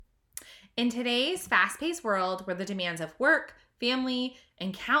In today's fast-paced world where the demands of work, family,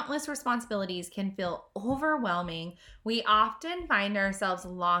 and countless responsibilities can feel overwhelming, we often find ourselves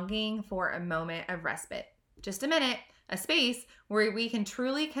longing for a moment of respite. Just a minute, a space where we can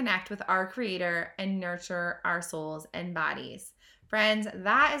truly connect with our Creator and nurture our souls and bodies. Friends,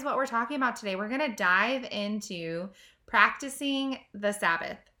 that is what we're talking about today. We're going to dive into practicing the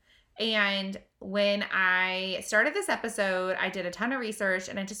Sabbath. And when I started this episode, I did a ton of research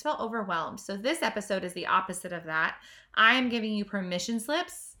and I just felt overwhelmed. So this episode is the opposite of that. I am giving you permission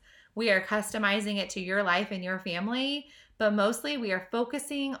slips. We are customizing it to your life and your family, but mostly we are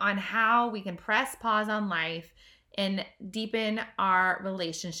focusing on how we can press pause on life and deepen our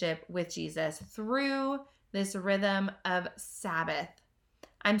relationship with Jesus through this rhythm of Sabbath.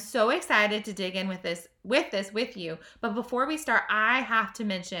 I'm so excited to dig in with this with you. But before we start, I have to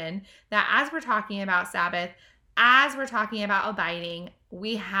mention that as we're talking about Sabbath, as we're talking about abiding,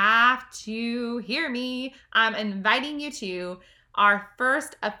 we have to hear me. I'm inviting you to our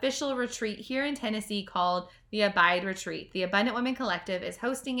first official retreat here in Tennessee called the Abide Retreat. The Abundant Women Collective is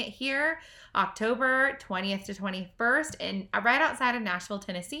hosting it here October 20th to 21st and right outside of Nashville,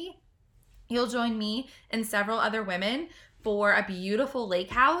 Tennessee. You'll join me and several other women for a beautiful lake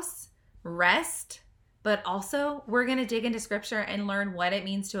house, rest, but also we're going to dig into scripture and learn what it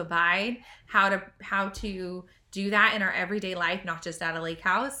means to abide, how to do that in our everyday life, not just at a lake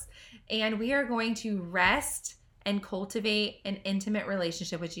house. And we are going to rest and cultivate an intimate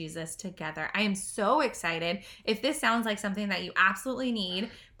relationship with Jesus together. I am so excited. If this sounds like something that you absolutely need,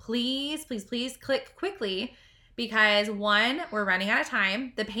 please click quickly. Because one, we're running out of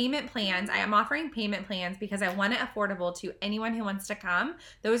time. The payment plans, I am offering payment plans because I want it affordable to anyone who wants to come.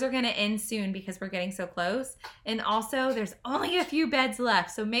 Those are going to end soon because we're getting so close. And also there's only a few beds left.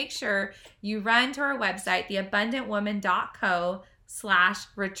 So make sure you run to our website,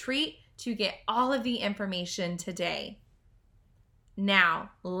 theabundantwoman.co/retreat to get all of the information today.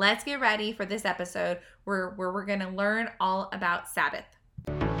 Now, let's get ready for this episode where we're going to learn all about Sabbath.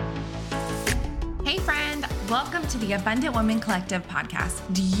 Hey friend, welcome to the Abundant Women Collective podcast.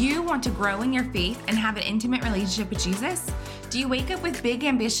 Do you want to grow in your faith and have an intimate relationship with Jesus? Do you wake up with big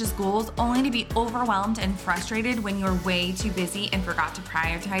ambitious goals only to be overwhelmed and frustrated when you're way too busy and forgot to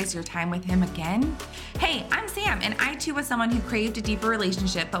prioritize your time with Him again? Hey, I'm Sam, and I too was someone who craved a deeper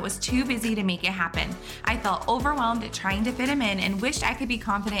relationship but was too busy to make it happen. I felt overwhelmed at trying to fit Him in and wished I could be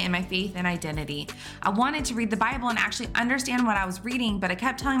confident in my faith and identity. I wanted to read the Bible and actually understand what I was reading, but I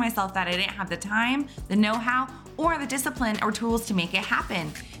kept telling myself that I didn't have the time, the know-how, or the discipline or tools to make it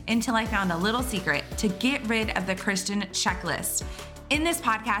happen until I found a little secret to get rid of the Christian checklist. In this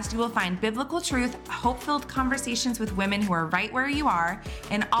podcast, you will find biblical truth, hope-filled conversations with women who are right where you are,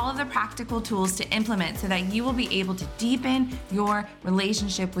 and all of the practical tools to implement so that you will be able to deepen your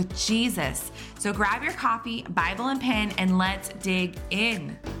relationship with Jesus. So grab your coffee, Bible, and pen, and let's dig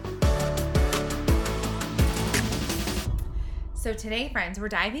in. So today, friends, we're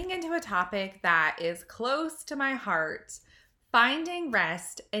diving into a topic that is close to my heart, finding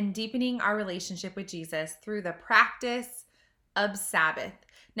rest and deepening our relationship with Jesus through the practice of Sabbath.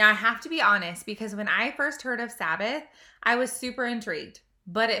 Now, I have to be honest because when I first heard of Sabbath, I was super intrigued,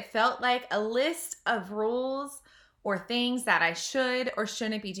 but it felt like a list of rules or things that I should or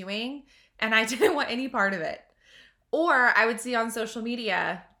shouldn't be doing, and I didn't want any part of it. Or I would see on social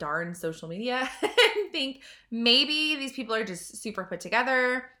media, darn social media, and think maybe these people are just super put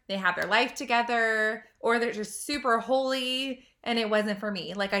together, they have their life together, or they're just super holy, and it wasn't for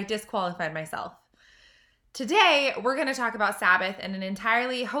me. Like I disqualified myself. Today, we're going to talk about Sabbath in an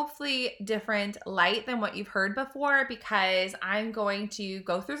entirely, hopefully, different light than what you've heard before because I'm going to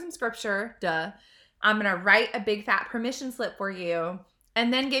go through some scripture, I'm going to write a big fat permission slip for you,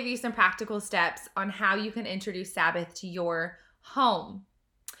 and then give you some practical steps on how you can introduce Sabbath to your home.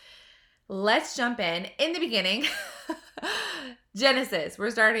 Let's jump in. In the beginning, Genesis.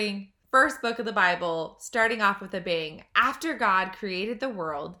 We're starting first book of the Bible, starting off with a bang. After God created the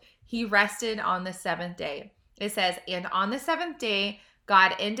world, He rested on the seventh day. It says, and on the seventh day,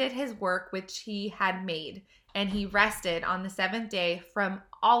 God ended His work which He had made, and He rested on the seventh day from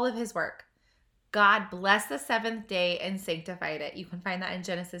all of His work. God blessed the seventh day and sanctified it. You can find that in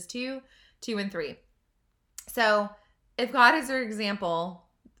Genesis 2 and 3. So if God is your example,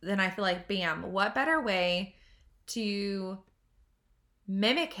 then I feel like, bam, what better way to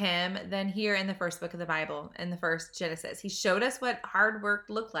mimic Him than here in the first book of the Bible, in the first Genesis. He showed us what hard work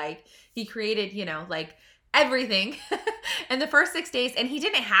looked like. He created, like everything in the first 6 days, and He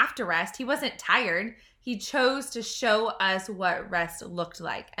didn't have to rest. He wasn't tired. He chose to show us what rest looked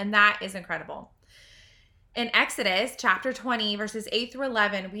like, and that is incredible. In Exodus chapter 20, verses 8 through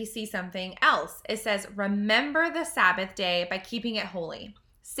 11, we see something else. It says, remember the Sabbath day by keeping it holy.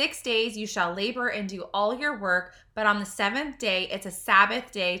 6 days you shall labor and do all your work, but on the seventh day it's a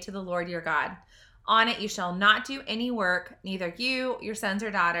Sabbath day to the Lord your God. On it you shall not do any work, neither you, your sons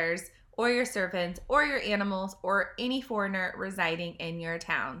or daughters, or your servants, or your animals, or any foreigner residing in your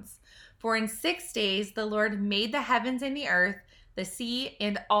towns. For in 6 days the Lord made the heavens and the earth, the sea,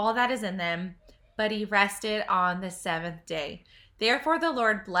 and all that is in them, but he rested on the seventh day. Therefore the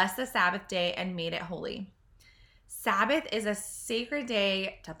Lord blessed the Sabbath day and made it holy. Sabbath is a sacred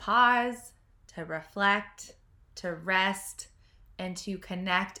day to pause, to reflect, to rest, and to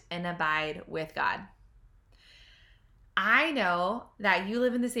connect and abide with God. I know that you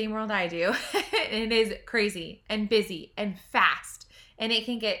live in the same world I do. It is crazy and busy and fast, and it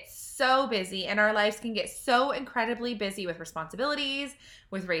can get so busy, and our lives can get so incredibly busy with responsibilities,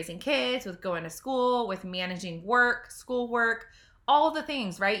 with raising kids, with going to school, with managing work, schoolwork, all the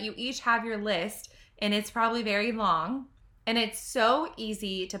things, right? You each have your list, and it's probably very long, and it's so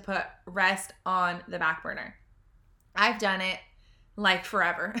easy to put rest on the back burner. I've done it like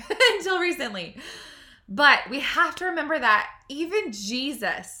forever until recently. But we have to remember that even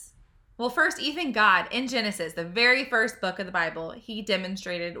Jesus, well, first, even God in Genesis, the very first book of the Bible, he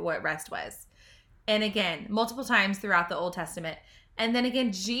demonstrated what rest was. And again, multiple times throughout the Old Testament. And then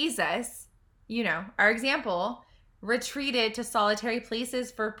again, Jesus, our example, retreated to solitary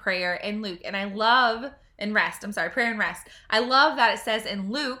places for prayer in Luke. And prayer and rest. I love that it says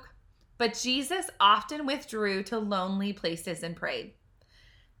in Luke, but Jesus often withdrew to lonely places and prayed.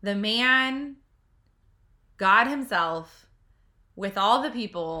 The man, God himself, with all the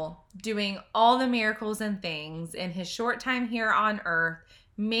people, doing all the miracles and things in his short time here on earth,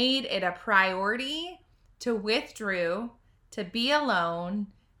 made it a priority to withdraw, to be alone,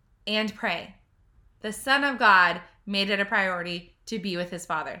 and pray. The Son of God made it a priority to be with his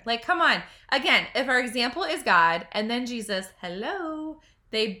Father. Like, come on. Again, if our example is God and then Jesus, hello,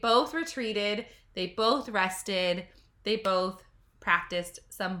 they both retreated, they both rested, they both practiced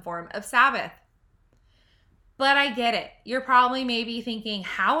some form of Sabbath. But I get it. You're probably maybe thinking,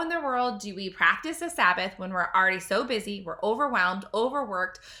 how in the world do we practice a Sabbath when we're already so busy, we're overwhelmed,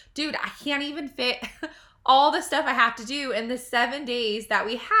 overworked? Dude, I can't even fit all the stuff I have to do in the 7 days that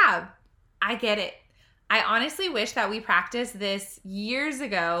we have. I get it. I honestly wish that we practiced this years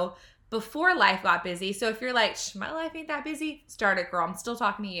ago before life got busy. So if you're like, my life ain't that busy, start it, girl. I'm still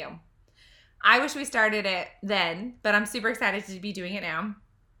talking to you. I wish we started it then, but I'm super excited to be doing it now.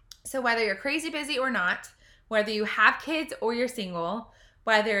 So whether you're crazy busy or not, whether you have kids or you're single,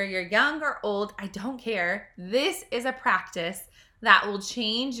 whether you're young or old, I don't care. This is a practice that will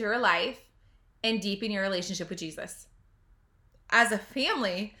change your life and deepen your relationship with Jesus. As a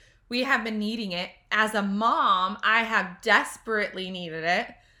family, we have been needing it. As a mom, I have desperately needed it.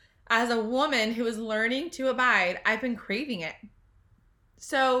 As a woman who is learning to abide, I've been craving it.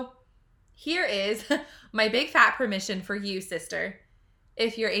 So here is my big fat permission for you, sister.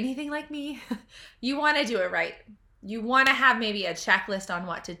 If you're anything like me, you want to do it right. You want to have maybe a checklist on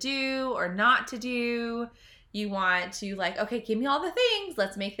what to do or not to do. You want to okay, give me all the things.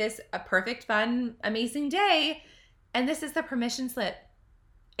 Let's make this a perfect, fun, amazing day. And this is the permission slip.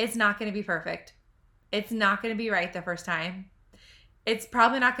 It's not going to be perfect. It's not going to be right the first time. It's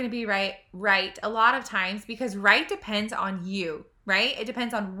probably not going to be right a lot of times because right depends on you, right? It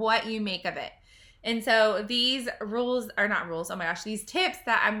depends on what you make of it. And so these these tips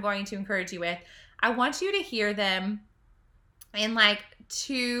that I'm going to encourage you with, I want you to hear them in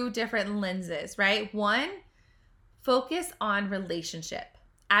two different lenses, right? One, focus on relationship.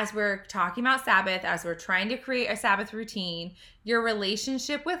 As we're talking about Sabbath, as we're trying to create a Sabbath routine, your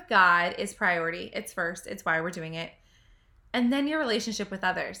relationship with God is priority. It's first. It's why we're doing it. And then your relationship with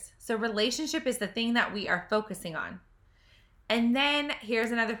others. So relationship is the thing that we are focusing on. And then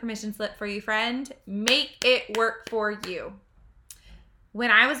here's another permission slip for you, friend. Make it work for you.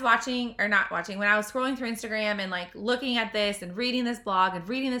 When I was when I was scrolling through Instagram and looking at this and reading this blog and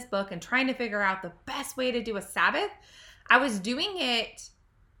reading this book and trying to figure out the best way to do a Sabbath, I was doing it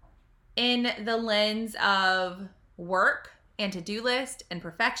in the lens of work and to-do list and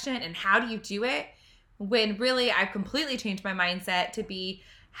perfection and how do you do it, when really I've completely changed my mindset to be,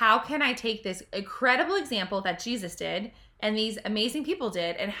 how can I take this incredible example that Jesus did and these amazing people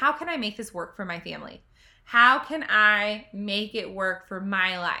did, and how can I make this work for my family? How can I make it work for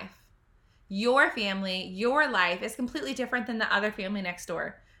my life? Your family, your life is completely different than the other family next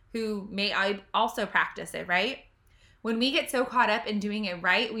door who may also practice it, right? When we get so caught up in doing it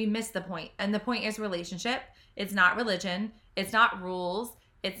right, we miss the point. And the point is relationship. It's not religion. It's not rules.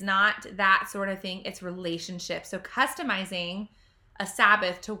 It's not that sort of thing. It's relationship. So customizing a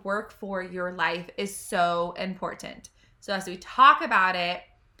Sabbath to work for your life is so important. So as we talk about it,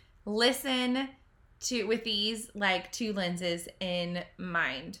 listen to with these like two lenses in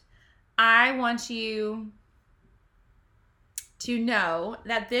mind. I want you to know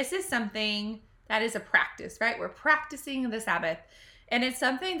that this is something that is a practice, right? We're practicing the Sabbath. And it's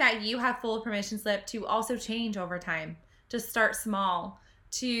something that you have full permission slip to also change over time, to start small,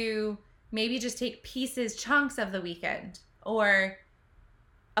 to maybe just take pieces, chunks of the weekend, or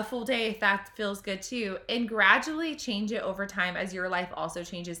a full day if that feels good too, and gradually change it over time as your life also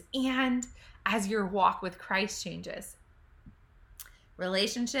changes and as your walk with Christ changes.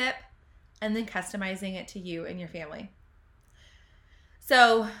 Relationship, and then customizing it to you and your family.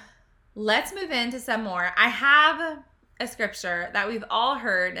 So let's move into some more. I have a scripture that we've all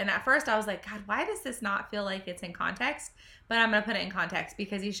heard, and at first I was like, God, why does this not feel like it's in context? But I'm going to put it in context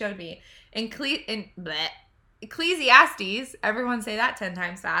because he showed me. Ecclesiastes, everyone say that 10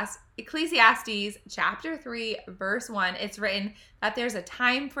 times fast. Ecclesiastes chapter 3, verse 1, it's written that there's a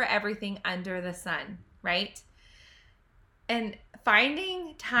time for everything under the sun, right? And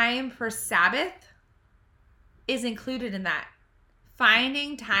finding time for Sabbath is included in that.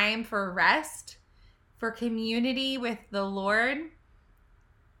 Finding time for rest, for community with the Lord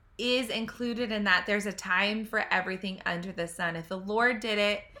is included in that. There's a time for everything under the sun. If the Lord did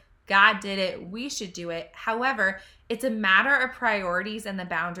it, God did it, we should do it. However, it's a matter of priorities and the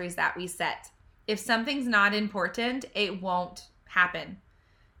boundaries that we set. If something's not important, it won't happen.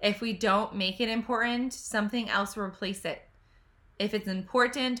 If we don't make it important, something else will replace it. If it's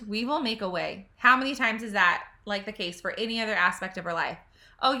important, we will make a way. How many times is that like the case for any other aspect of our life?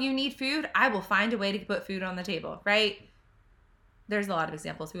 Oh, you need food? I will find a way to put food on the table, right? There's a lot of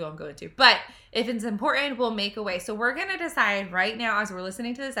examples we won't go into. But if it's important, we'll make a way. So we're going to decide right now as we're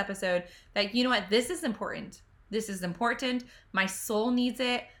listening to this episode that, you know what, this is important. This is important. My soul needs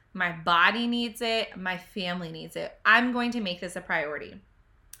it. My body needs it. My family needs it. I'm going to make this a priority.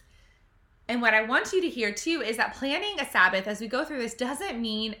 And what I want you to hear too is that planning a Sabbath as we go through this doesn't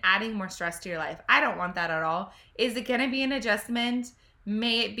mean adding more stress to your life. I don't want that at all. Is it going to be an adjustment?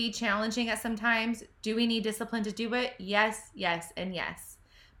 May it be challenging at some times? Do we need discipline to do it? Yes, yes, and yes.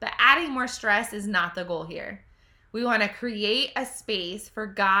 But adding more stress is not the goal here. We want to create a space for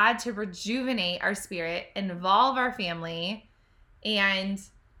God to rejuvenate our spirit, involve our family, and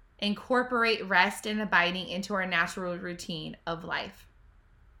incorporate rest and abiding into our natural routine of life.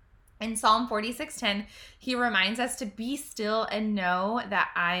 In Psalm 46:10, he reminds us to be still and know that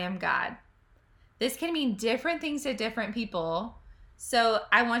I am God. This can mean different things to different people. So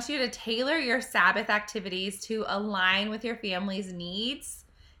I want you to tailor your Sabbath activities to align with your family's needs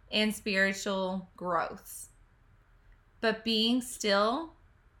and spiritual growths. But being still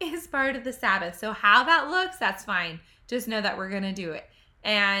is part of the Sabbath. So how that looks, that's fine. Just know that we're going to do it.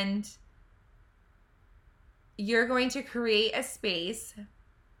 And you're going to create a space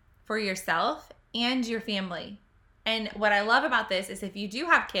for yourself and your family. And what I love about this is if you do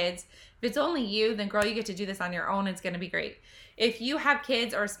have kids, if it's only you, then girl, you get to do this on your own. It's going to be great. If you have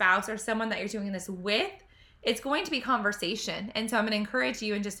kids or a spouse or someone that you're doing this with, it's going to be conversation. And so I'm going to encourage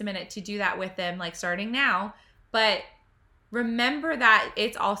you in just a minute to do that with them, like starting now. But remember that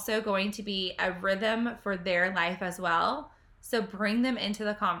it's also going to be a rhythm for their life as well. So bring them into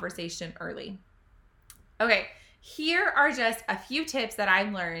the conversation early. Okay, here are just a few tips that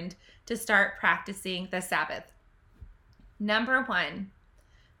I've learned to start practicing the Sabbath. Number 1,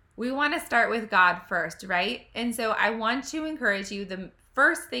 we want to start with God first, right? And so I want to encourage you, the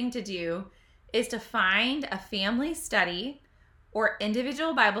first thing to do is to find a family study or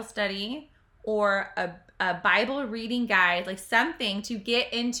individual Bible study or a Bible reading guide, like something to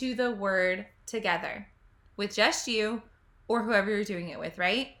get into the Word together with just you or whoever you're doing it with,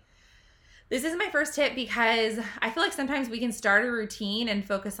 right? This is my first tip because I feel like sometimes we can start a routine and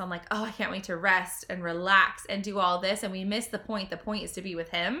focus on like, oh, I can't wait to rest and relax and do all this. And we miss the point. The point is to be with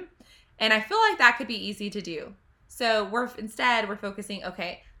him. And I feel like that could be easy to do. So we're focusing,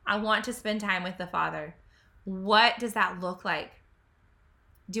 okay, I want to spend time with the Father. What does that look like?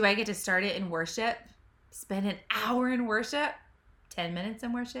 Do I get to start it in worship? Spend an hour in worship? 10 minutes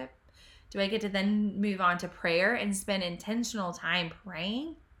in worship? Do I get to then move on to prayer and spend intentional time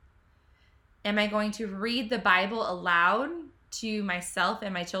praying? Am I going to read the Bible aloud to myself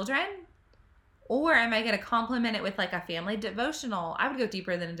and my children? Or am I going to complement it with like a family devotional? I would go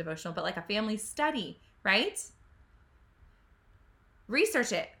deeper than a devotional, but like a family study, right?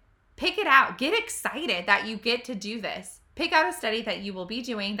 Research it. Pick it out. Get excited that you get to do this. pick out a study that you will be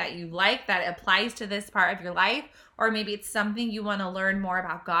doing that you like, that applies to this part of your life, or maybe it's something you want to learn more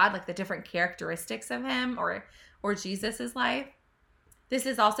about God, like the different characteristics of him or Jesus's life. This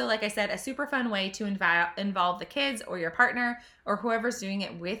is also, like I said, a super fun way to involve the kids or your partner or whoever's doing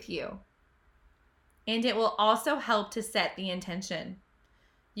it with you. And it will also help to set the intention.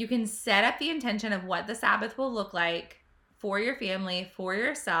 You can set up the intention of what the Sabbath will look like for your family, for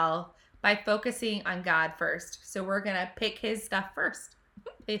yourself, by focusing on God first. So we're going to pick his stuff first.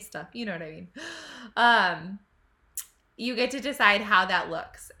 His stuff, you know what I mean? You get to decide how that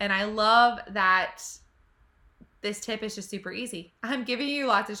looks. And I love that this tip is just super easy. I'm giving you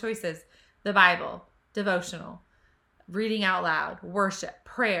lots of choices. The Bible, devotional, reading out loud, worship,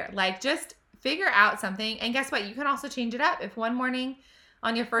 prayer. Like, just figure out something. And guess what? You can also change it up. If one morning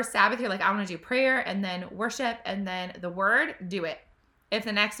on your first Sabbath, you're like, I want to do prayer and then worship and then the word, do it. If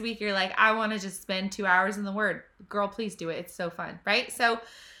the next week you're like, I want to just spend 2 hours in the word, girl, please do it. It's so fun, right? So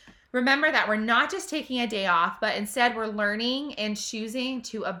remember that we're not just taking a day off, but instead we're learning and choosing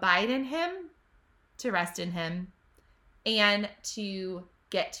to abide in him, to rest in him, and to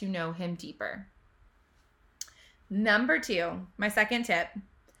get to know him deeper. Number 2, my second tip,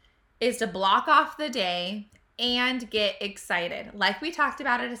 is to block off the day and get excited. Like we talked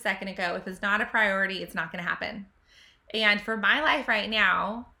about it a second ago, if it's not a priority, it's not going to happen. And for my life right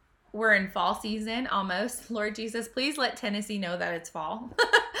now, we're in fall season almost. Lord Jesus, please let Tennessee know that it's fall.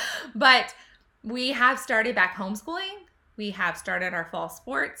 But we have started back homeschooling. We have started our fall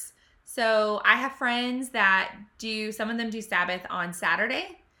sports. So I have friends that some of them do Sabbath on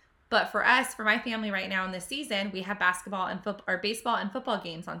Saturday. But for us, for my family right now in this season, we have baseball and football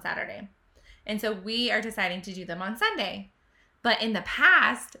games on Saturday. And so we are deciding to do them on Sunday. But in the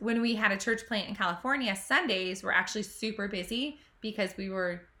past, when we had a church plant in California, Sundays were actually super busy because we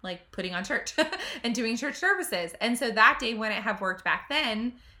were like putting on church and doing church services. And so that day wouldn't have worked back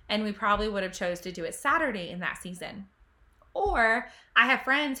then, and we probably would have chose to do it Saturday in that season. Or I have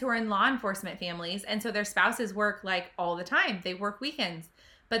friends who are in law enforcement families, and so their spouses work like all the time. They work weekends,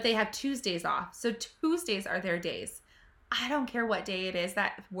 but they have Tuesdays off. So Tuesdays are their days. I don't care what day it is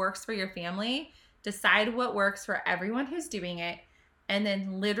that works for your family. Decide what works for everyone who's doing it, and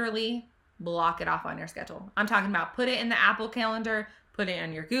then literally block it off on your schedule. I'm talking about put it in the Apple calendar, put it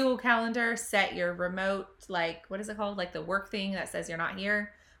on your Google calendar, set your remote, like, what is it called? Like the work thing that says you're not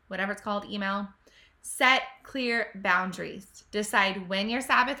here, whatever it's called, email. Set clear boundaries. Decide when your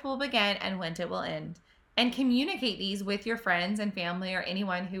Sabbath will begin and when it will end. And communicate these with your friends and family or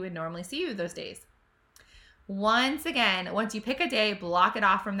anyone who would normally see you those days. Once again, once you pick a day, block it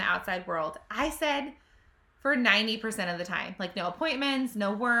off from the outside world. I said for 90% of the time, like no appointments,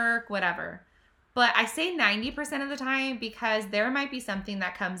 no work, whatever. But I say 90% of the time because there might be something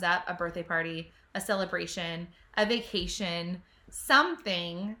that comes up, a birthday party, a celebration, a vacation,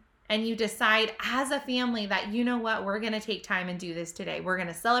 something, and you decide as a family that, you know what, we're going to take time and do this today. We're going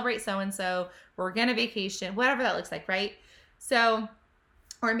to celebrate so-and-so. We're going to vacation, whatever that looks like, right? So,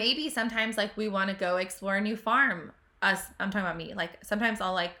 or maybe sometimes like we want to go explore a new farm. I'm talking about me. Like sometimes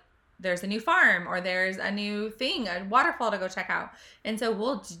I'll like, there's a new farm or there's a new thing, a waterfall to go check out. And so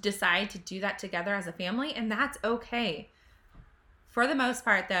we'll decide to do that together as a family, and that's okay. For the most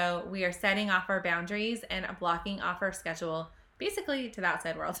part though, we are setting off our boundaries and blocking off our schedule basically to the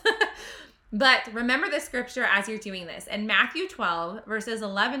outside world. But remember the scripture as you're doing this. In Matthew 12, verses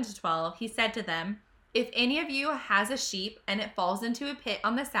 11 to 12, he said to them, if any of you has a sheep and it falls into a pit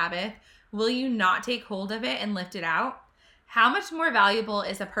on the Sabbath, will you not take hold of it and lift it out? How much more valuable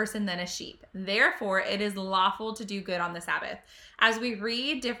is a person than a sheep? Therefore, it is lawful to do good on the Sabbath. As we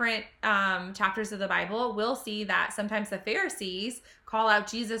read different chapters of the Bible, we'll see that sometimes the Pharisees call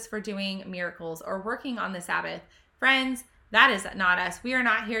out Jesus for doing miracles or working on the Sabbath. Friends, that is not us. We are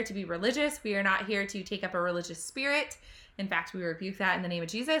not here to be religious. We are not here to take up a religious spirit. In fact, we rebuke that in the name of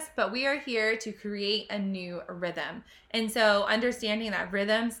Jesus, but we are here to create a new rhythm. And so understanding that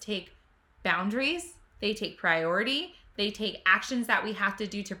rhythms take boundaries, they take priority, they take actions that we have to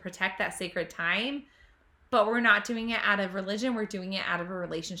do to protect that sacred time, but we're not doing it out of religion. We're doing it out of a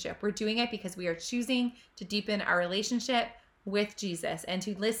relationship. We're doing it because we are choosing to deepen our relationship with Jesus and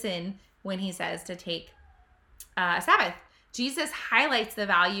to listen when he says to take a Sabbath. Jesus highlights the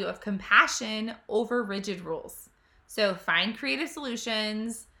value of compassion over rigid rules. So find creative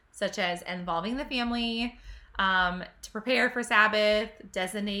solutions, such as involving the family to prepare for Sabbath,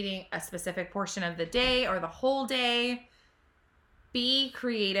 designating a specific portion of the day or the whole day. Be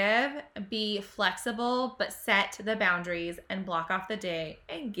creative, be flexible, but set the boundaries and block off the day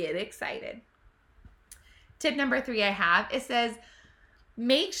and get excited. Tip number 3 I have, it says,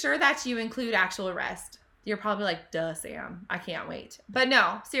 make sure that you include actual rest. You're probably like, duh, Sam, I can't wait. But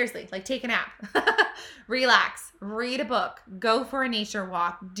no, seriously, like take a nap, relax, read a book, go for a nature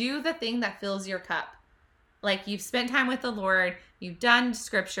walk, do the thing that fills your cup. Like you've spent time with the Lord, you've done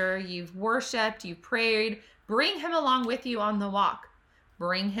scripture, you've worshiped, you've prayed, bring him along with you on the walk.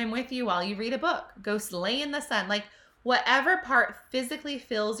 Bring him with you while you read a book. Go lay in the sun. Like whatever part physically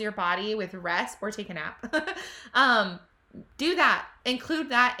fills your body with rest, or take a nap. Do that. Include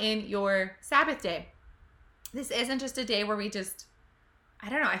that in your Sabbath day. This isn't just a day where we just, I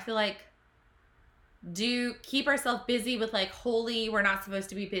don't know, I feel like keep ourselves busy with like holy, we're not supposed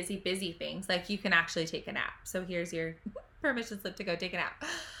to be busy things. Like you can actually take a nap. So here's your permission slip to go take a nap.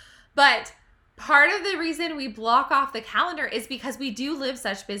 But part of the reason we block off the calendar is because we do live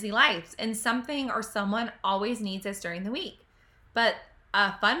such busy lives, and something or someone always needs us during the week. But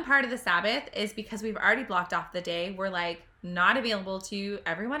a fun part of the Sabbath is because we've already blocked off the day, we're like not available to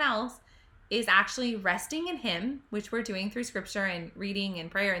everyone else, is actually resting in him, which we're doing through scripture and reading and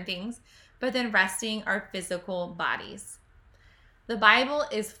prayer and things, but then resting our physical bodies. The Bible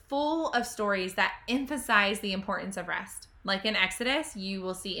is full of stories that emphasize the importance of rest. Like in Exodus, you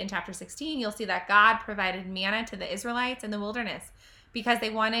will see in chapter 16, you'll see that God provided manna to the Israelites in the wilderness because he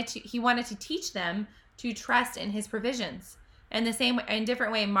wanted to teach them to trust in his provisions. And the same, in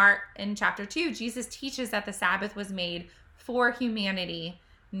different way, Mark in chapter 2, Jesus teaches that the Sabbath was made for humanity,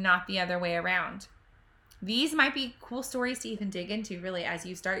 not the other way around. These might be cool stories to even dig into really as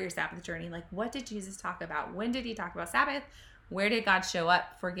you start your Sabbath journey. Like, what did Jesus talk about? When did he talk about Sabbath? Where did God show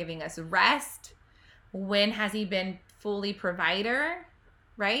up for giving us rest? When has he been fully provider?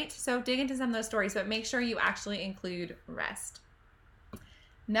 Right? So dig into some of those stories, but make sure you actually include rest.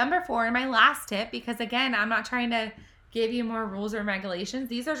 Number 4, and my last tip, because again, I'm not trying to give you more rules or regulations.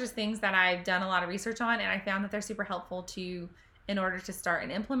 These are just things that I've done a lot of research on, and I found that they're super helpful in order to start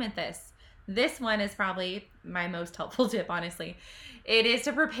and implement this. This one is probably my most helpful tip, honestly. It is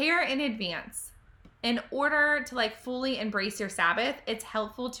to prepare in advance. In order to like fully embrace your Sabbath, it's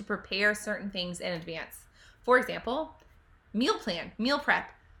helpful to prepare certain things in advance. For example, meal plan, meal prep.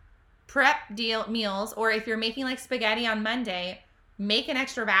 Prep meals, or if you're making like spaghetti on Monday, make an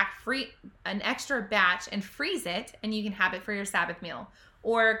extra batch and freeze it, and you can have it for your Sabbath meal.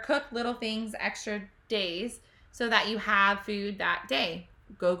 Or cook little things extra days so that you have food that day.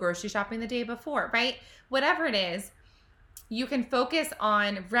 Go grocery shopping the day before, right? Whatever it is, you can focus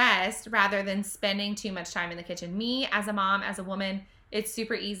on rest rather than spending too much time in the kitchen. Me, as a mom, as a woman, it's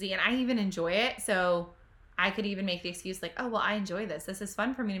super easy, and I even enjoy it. So I could even make the excuse like, oh, well, I enjoy this. This is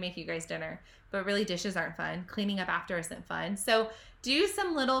fun for me to make you guys dinner. But really, dishes aren't fun. Cleaning up after isn't fun. So do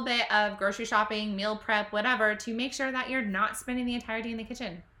some little bit of grocery shopping, meal prep, whatever, to make sure that you're not spending the entire day in the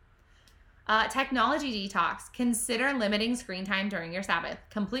kitchen. Technology detox. Consider limiting screen time during your Sabbath,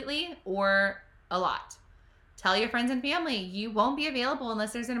 completely or a lot. Tell your friends and family you won't be available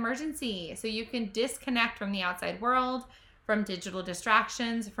unless there's an emergency, so you can disconnect from the outside world, from digital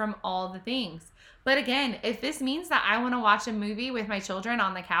distractions, from all the things. But again, if this means that I want to watch a movie with my children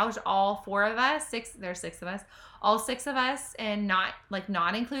on the couch, all 4 of us, there's 6 of us, all 6 of us, and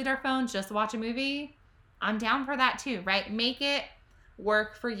not include our phones, just watch a movie, I'm down for that too, right? Make it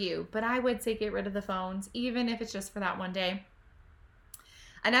work for you. But I would say get rid of the phones, even if it's just for that one day.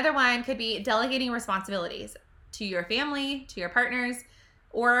 Another one could be delegating responsibilities to your family, to your partners,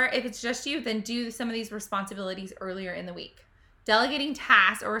 or if it's just you, then do some of these responsibilities earlier in the week. Delegating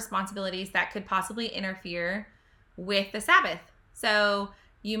tasks or responsibilities that could possibly interfere with the Sabbath. So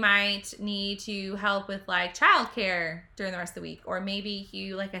you might need to help with like childcare during the rest of the week, or maybe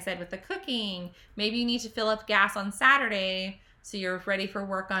you, like I said, with the cooking, maybe you need to fill up gas on Saturday so you're ready for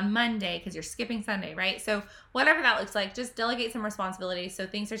work on Monday because you're skipping Sunday, right? So whatever that looks like, just delegate some responsibilities so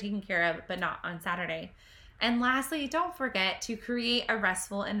things are taken care of, but not on Saturday. And lastly, don't forget to create a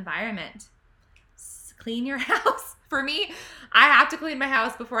restful environment. Clean your house. For me, I have to clean my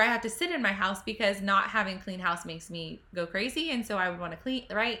house before I have to sit in my house because not having a clean house makes me go crazy. And so I would want to clean,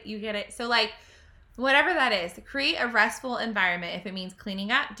 right? You get it? So like whatever that is, create a restful environment. If it means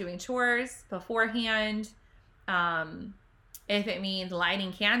cleaning up, doing chores beforehand, if it means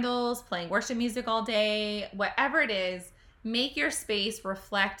lighting candles, playing worship music all day, whatever it is, make your space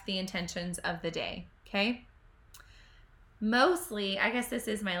reflect the intentions of the day, okay? Mostly, I guess this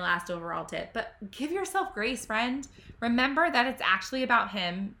is my last overall tip, but give yourself grace, friend. Remember that it's actually about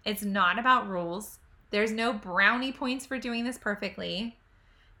him. It's not about rules. There's no brownie points for doing this perfectly.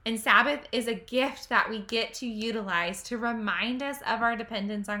 And Sabbath is a gift that we get to utilize to remind us of our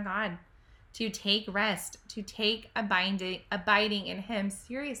dependence on God, to take rest, to take abiding in him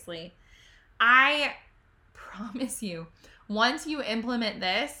seriously. I promise you, once you implement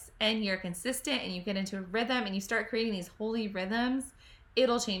this and you're consistent and you get into a rhythm and you start creating these holy rhythms,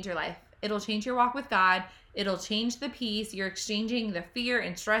 it'll change your life. It'll change your walk with God. It'll change the peace. You're exchanging the fear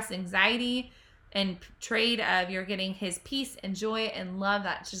and stress, anxiety, and trade of you're getting his peace and joy and love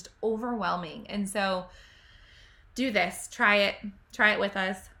that's just overwhelming. And so do this. Try it with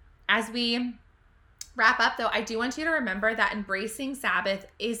us. As we wrap up though, I do want you to remember that embracing Sabbath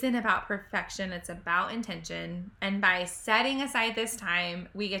isn't about perfection. It's about intention. And by setting aside this time,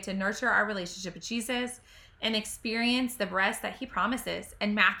 we get to nurture our relationship with Jesus and experience the rest that he promises.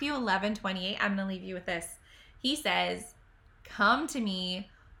 In Matthew 11:28, I'm going to leave you with this. He says, "Come to me,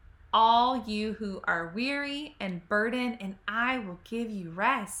 all you who are weary and burdened, and I will give you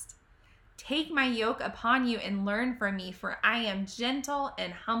rest. Take my yoke upon you and learn from me, for I am gentle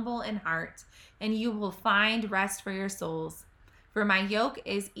and humble in heart, and you will find rest for your souls. For my yoke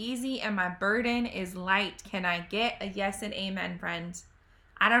is easy and my burden is light." Can I get a yes and amen, friend?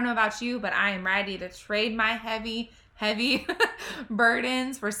 I don't know about you, but I am ready to trade my heavy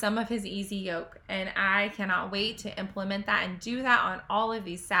burdens for some of his easy yoke. And I cannot wait to implement that and do that on all of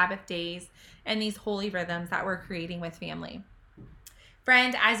these Sabbath days and these holy rhythms that we're creating with family.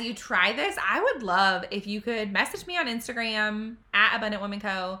 Friend, as you try this, I would love if you could message me on Instagram at Abundant Woman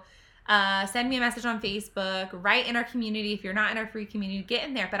Co. Send me a message on Facebook, write in our community. If you're not in our free community, get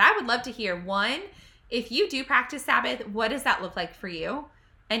in there. But I would love to hear, one, if you do practice Sabbath, what does that look like for you?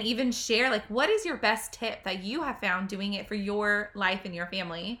 And even share, like, what is your best tip that you have found doing it for your life and your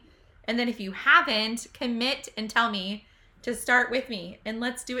family? And then if you haven't, commit and tell me to start with me, and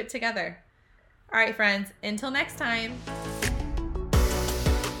let's do it together. All right, friends, until next time.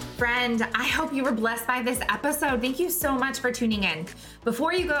 Friend, I hope you were blessed by this episode. Thank you so much for tuning in.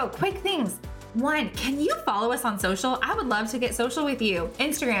 Before you go, quick things. One, can you follow us on social? I would love to get social with you.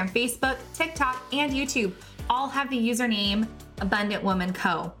 Instagram, Facebook, TikTok, and YouTube all have the username Abundant Woman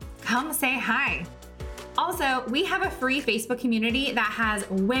Co. Come say hi. Also, we have a free Facebook community that has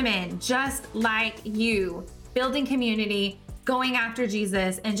women just like you, building community, going after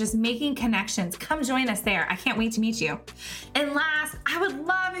Jesus, and just making connections. Come join us there. I can't wait to meet you. And last, I would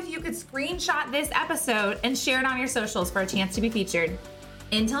love if you could screenshot this episode and share it on your socials for a chance to be featured.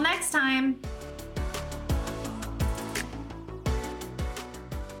 Until next time.